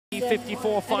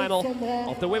T54 final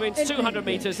of the women's 200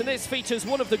 meters, and this features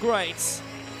one of the greats,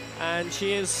 and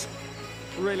she is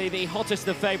really the hottest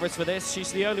of favorites for this.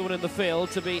 She's the only one in the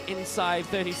field to be inside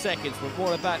 30 seconds, but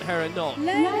more about her and not.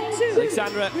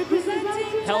 Alexandra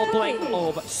Helbling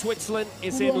of Switzerland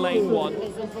is in lane 1.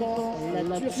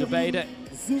 Zubeyde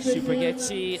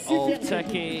Supurgeci of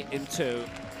Turkey in 2.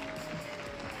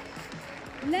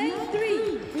 Lane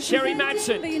 3. Cheri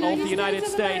Madsen of the United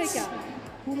States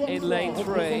in lane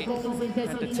 3,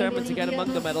 and determined to get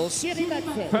among the medals.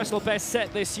 Personal best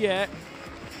set this year.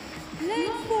 Lane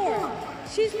 4.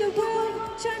 She's the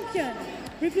world champion.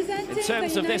 Representing in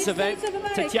terms of this event,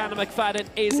 Tatyana McFadden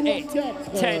is it.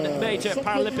 10 major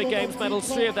Paralympic Games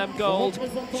medals, 3 of them gold.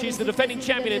 She's the defending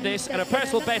champion in this, and her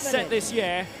personal best set this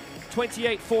year,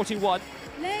 28.41.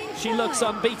 She looks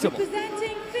unbeatable.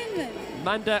 Representing Finland.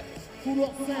 Manda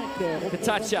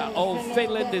Kotaja of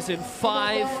Finland is in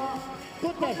 5.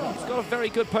 She's got a very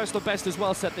good personal best as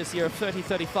well set this year of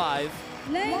 30.35.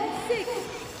 Lane 6.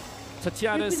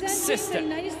 Tatyana's sister,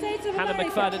 Hannah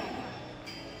McFadden,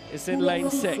 is in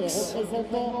lane 6.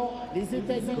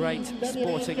 Great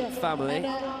sporting family.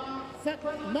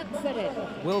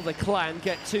 Will the clan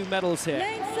get 2 medals here?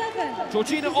 Lane 7.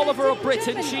 Georgina Oliver of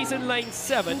Britain, she's in lane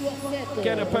 7.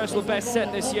 Again, her personal best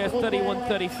set this year,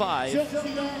 31.35.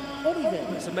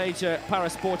 It's a major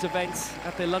parasport event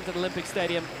at the London Olympic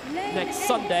Stadium next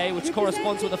Sunday, which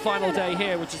corresponds with the final day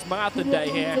here, which is Marathon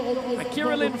Day here. And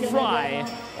Keira Frie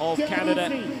of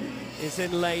Canada is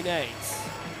in lane 8.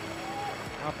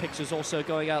 Our pictures also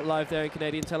going out live there in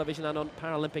Canadian television and on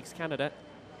Paralympics Canada.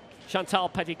 Chantal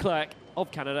Petitclerc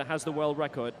of Canada has the world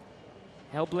record.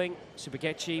 Helbling,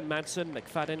 Supurgeci, Madsen,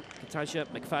 McFadden, Kotaja,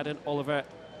 McFadden, Oliver,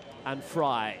 and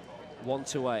Frie.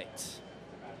 1-8.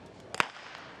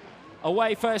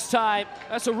 Away first time.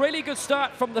 That's a really good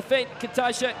start from the Finn.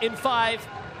 Kotaja in 5.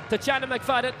 Tatyana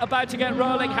McFadden about to get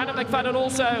rolling. Hannah McFadden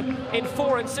also in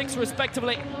 4 and 6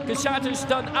 respectively. Isatou's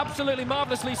done absolutely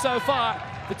marvelously so far.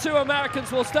 The 2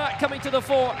 Americans will start coming to the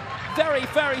fore very,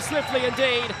 very swiftly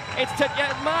indeed. It's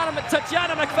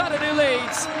Tatyana McFadden who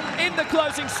leads in the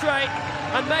closing straight,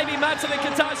 and maybe Madsen and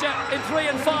Kotaja in 3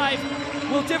 and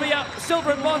 5 will divvy up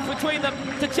silver and bronze between them.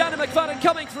 Tatyana McFadden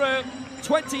coming through,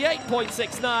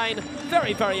 28.69,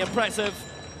 very, very impressive.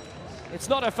 It's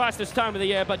not her fastest time of the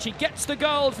year, but she gets the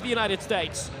gold for the United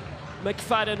States.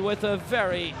 McFadden with a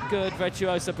very good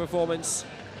virtuoso performance,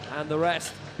 and the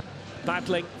rest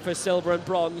battling for silver and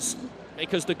bronze,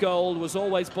 because the gold was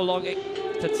always belonging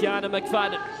to Tatyana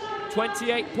McFadden.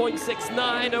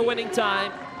 28.69 her winning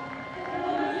time.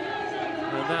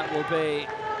 And that will be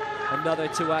another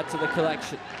to add to the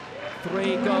collection.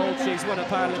 3 gold she's won at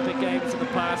Paralympic Games in the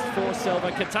past, 4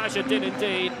 silver. Kotaja did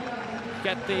indeed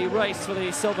get the race for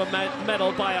the silver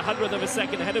medal by 100th of a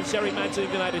second ahead of Cheri Madsen of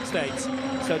the United States.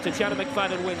 So Tatyana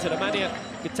McFadden wins it. Amanda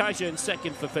Kotaja in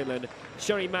 2nd for Finland.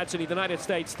 Cheri Madsen of the United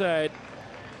States 3rd.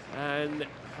 And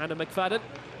Hannah McFadden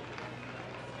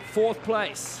 4th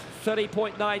place.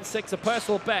 30.96, a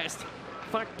personal best.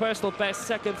 In fact, personal best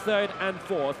 2nd, 3rd, and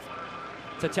 4th.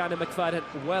 Tatyana McFadden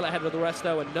well ahead of the rest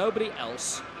though, and nobody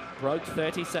else broke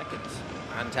 30 seconds.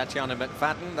 And Tatyana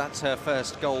McFadden, that's her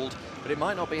first gold, but it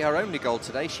might not be her only gold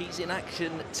today. She's in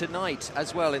action tonight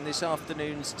as well in this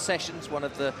afternoon's sessions, one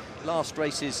of the last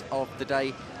races of the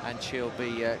day, and she'll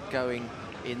be going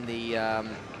in the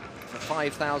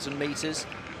 5,000 metres.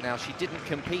 Now, she didn't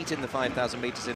compete in the 5,000 metres